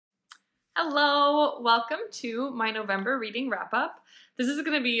Hello, welcome to my November reading wrap up. This is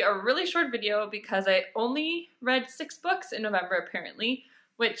going to be a really short video because I only read 6 books in November apparently,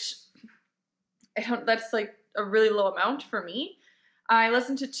 which that's like a really low amount for me. I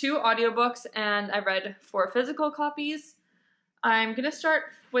listened to 2 audiobooks and I read 4 physical copies. I'm going to start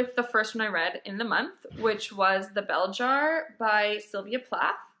with the first one I read in the month, which was The Bell Jar by Sylvia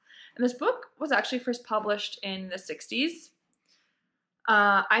Plath. And this book was actually first published in the 60s.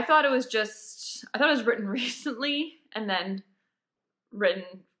 I thought it was written recently and then written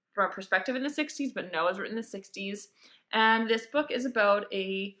from a perspective in the 60s, but no, it was written in the 60s. And this book is about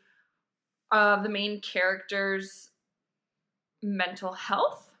the main character's mental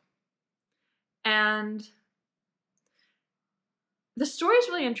health. And the story is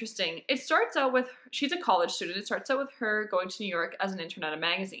really interesting. It starts out with, she's a college student. It starts out with her going to New York as an intern at a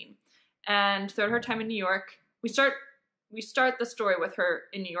magazine. And throughout her time in New York, we start the story with her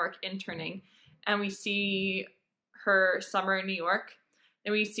in New York interning, and we see her summer in New York.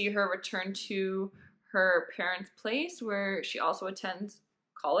 Then we see her return to her parents' place where she also attends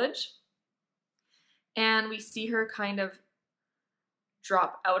college. And we see her kind of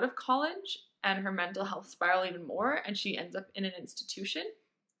drop out of college and her mental health spiral even more, and she ends up in an institution.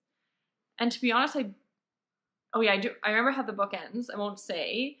 And to be honest, I remember how the book ends. I won't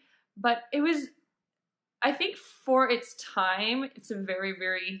say, but I think for its time, it's a very,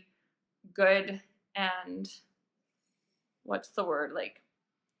 very good and what's the word? I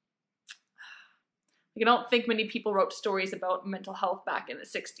don't think many people wrote stories about mental health back in the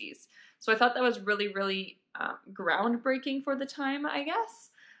 60s. So I thought that was really, really groundbreaking for the time, I guess.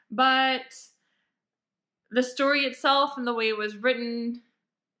 But the story itself and the way it was written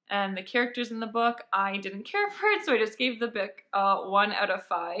and the characters in the book, I didn't care for it. So I just gave the book 1 out of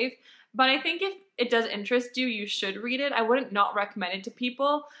 5. But I think if it does interest you, you should read it. I wouldn't not recommend it to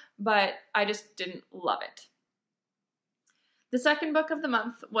people, but I just didn't love it. The second book of the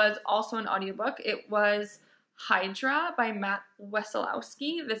month was also an audiobook. It was Hydra by Matt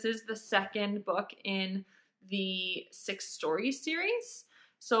Wesolowski. This is the second book in the 6 story series.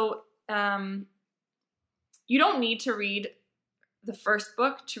 So you don't need to read the first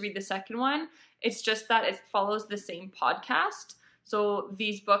book to read the second one. It's just that it follows the same podcast. So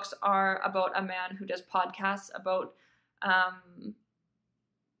these books are about a man who does podcasts about,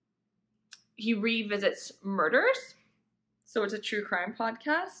 he revisits murders. So it's a true crime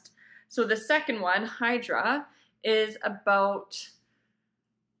podcast. So the second one, Hydra, is about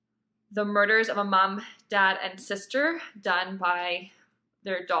the murders of a mom, dad, and sister done by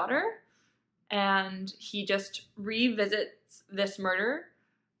their daughter. And he just revisits this murder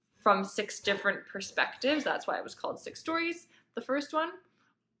from 6 different perspectives. That's why it was called 6 stories. The first one,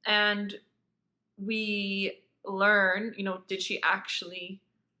 and we learn, did she actually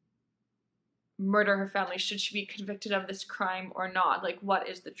murder her family? Should she be convicted of this crime or not? What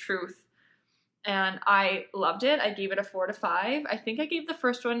is the truth? And I loved it. I gave it a 4 to 5. I think I gave the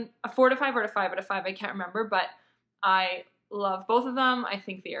first one a 4 to 5 or a 5 out of 5. I can't remember, but I love both of them. I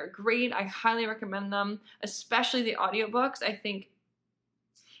think they are great. I highly recommend them, especially the audiobooks. I think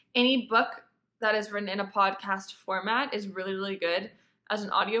any book that is written in a podcast format is really, really good as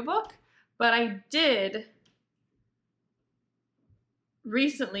an audiobook. But I did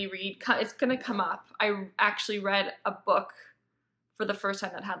recently read, it's going to come up, I actually read a book for the first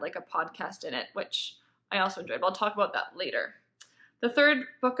time that had a podcast in it, which I also enjoyed. But I'll talk about that later. The third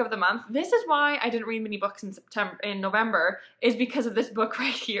book of the month, this is why I didn't read many books in November, is because of this book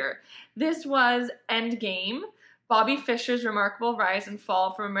right here. This was Endgame, Bobby Fischer's remarkable rise and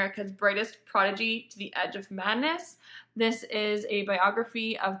fall from America's brightest prodigy to the edge of madness. This is a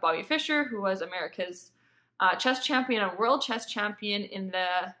biography of Bobby Fischer, who was America's chess champion and world chess champion in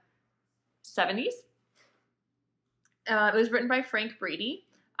the 70s. It was written by Frank Brady.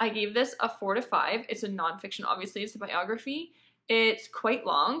 I gave this a 4 to 5. It's a nonfiction, obviously. It's a biography. It's quite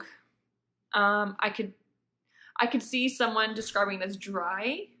long. I could see someone describing it as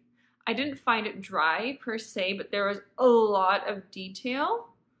dry. I didn't find it dry per se, but there was a lot of detail,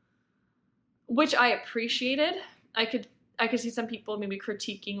 which I appreciated. I could see some people maybe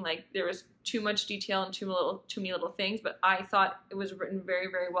critiquing there was too much detail and too many little things, but I thought it was written very,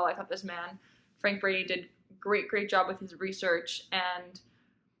 very well. I thought this man, Frank Brady, did great job with his research, and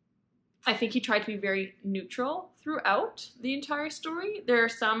I think he tried to be very neutral throughout the entire story. There are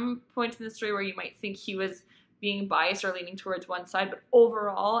some points in the story where you might think he was being biased or leaning towards one side, but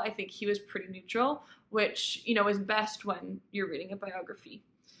overall, I think he was pretty neutral, which, is best when you're reading a biography.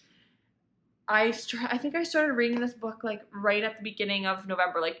 I think I started reading this book right at the beginning of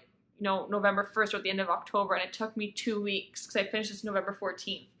November, November 1st or at the end of October, and it took me 2 weeks because I finished this November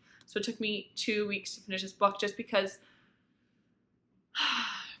 14th. So it took me 2 weeks to finish this book just because,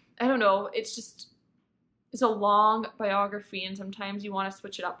 I don't know, it's a long biography, and sometimes you want to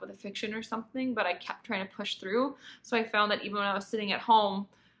switch it up with a fiction or something, but I kept trying to push through. So I found that even when I was sitting at home,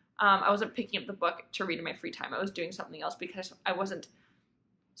 I wasn't picking up the book to read in my free time. I was doing something else because I wasn't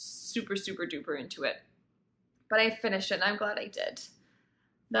super, super duper into it. But I finished it, and I'm glad I did.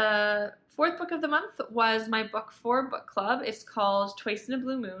 The fourth book of the month was my book for book club. It's called Twice in a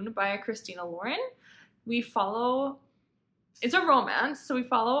Blue Moon by Christina Lauren. It's a romance, so we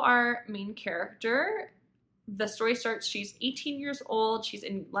follow our main character. The story starts, she's 18 years old, she's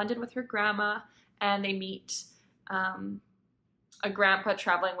in London with her grandma, and they meet a grandpa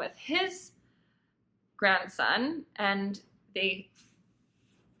traveling with his grandson, and they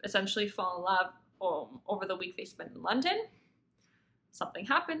essentially fall in love over the week they spend in London. Something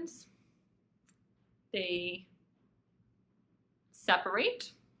happens. They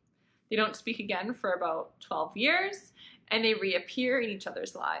separate. They don't speak again for about 12 years, and they reappear in each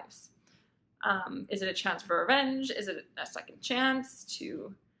other's lives. Is it a chance for revenge? Is it a second chance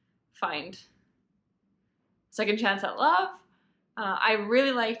to find second chance at love? I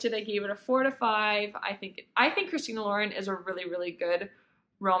really liked it. I gave it a 4 to 5. I think Christina Lauren is a really, really good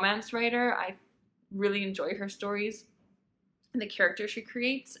romance writer. I really enjoy her stories and the characters she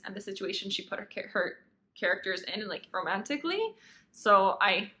creates and the situation she put her characters in, like romantically. So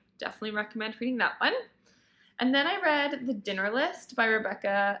I definitely recommend reading that one. And then I read The Dinner List by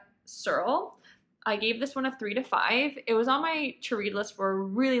Rebecca Searle. I gave this one a 3 to 5. It was on my to read list for a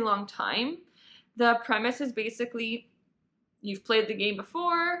really long time. The premise is basically, you've played the game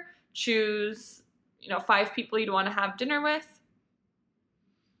before, choose 5 people you'd want to have dinner with.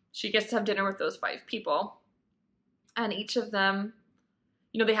 She gets to have dinner with those 5 people. And each of them,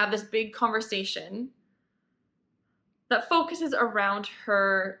 they have this big conversation that focuses around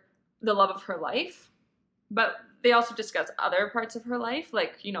the love of her life. But they also discuss other parts of her life,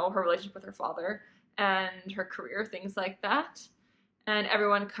 like, her relationship with her father and her career, things like that. And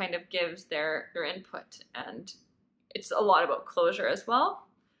everyone kind of gives their input. And it's a lot about closure as well.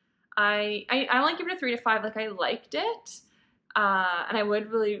 I only give it a 3 to 5. Like, I liked it. And I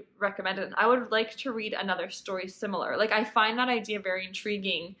would really recommend it. I would like to read another story similar. Like, I find that idea very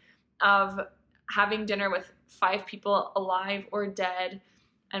intriguing of having dinner with 5 people, alive or dead,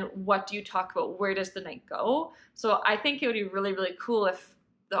 and what do you talk about? Where does the night go? So I think it would be really, really cool if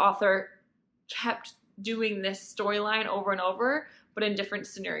the author kept doing this storyline over and over, but in different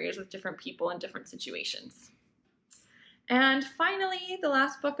scenarios with different people in different situations. And finally, the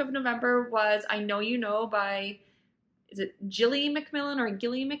last book of November was I Know You Know by, is it Gilly Macmillan or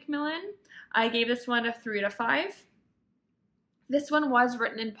Gilly Macmillan? I gave this one a 3 to 5. This one was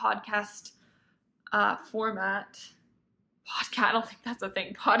written in podcast format. I don't think that's a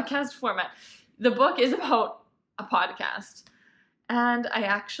thing. Podcast format. The book is about a podcast. And I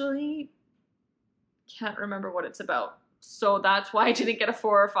actually can't remember what it's about. So that's why I didn't get a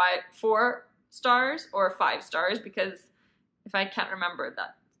 4 stars or 5 stars, because if I can't remember,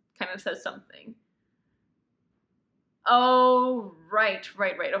 that kind of says something. Oh, right.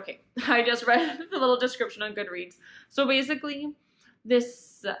 Okay. I just read the little description on Goodreads. So basically,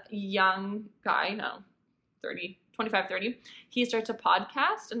 this young guy, 25, 30, he starts a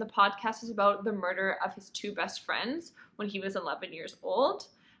podcast, and the podcast is about the murder of his 2 best friends when he was 11 years old.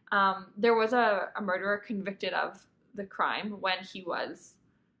 There was a murderer convicted of the crime when he was,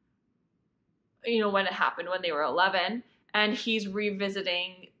 when it happened, when they were 11, and he's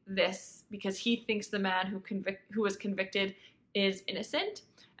revisiting this because he thinks the man who was convicted is innocent,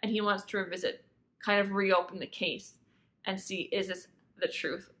 and he wants to revisit, kind of reopen the case and see, is this the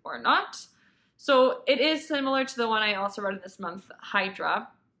truth or not? So it is similar to the one I also read this month, Hydra.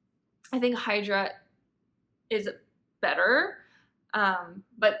 I think Hydra is better,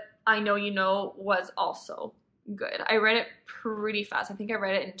 but I Know You Know was also good. I read it pretty fast. I think I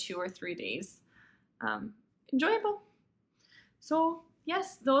read it in 2 or 3 days. Enjoyable. So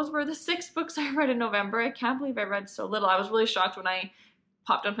yes, those were the 6 books I read in November. I can't believe I read so little. I was really shocked when I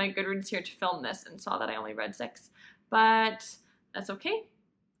popped on my Goodreads here to film this and saw that I only read 6. But that's okay.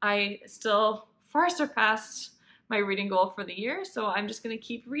 I still far surpassed my reading goal for the year, so I'm just going to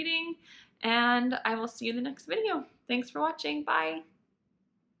keep reading, and I will see you in the next video. Thanks for watching. Bye.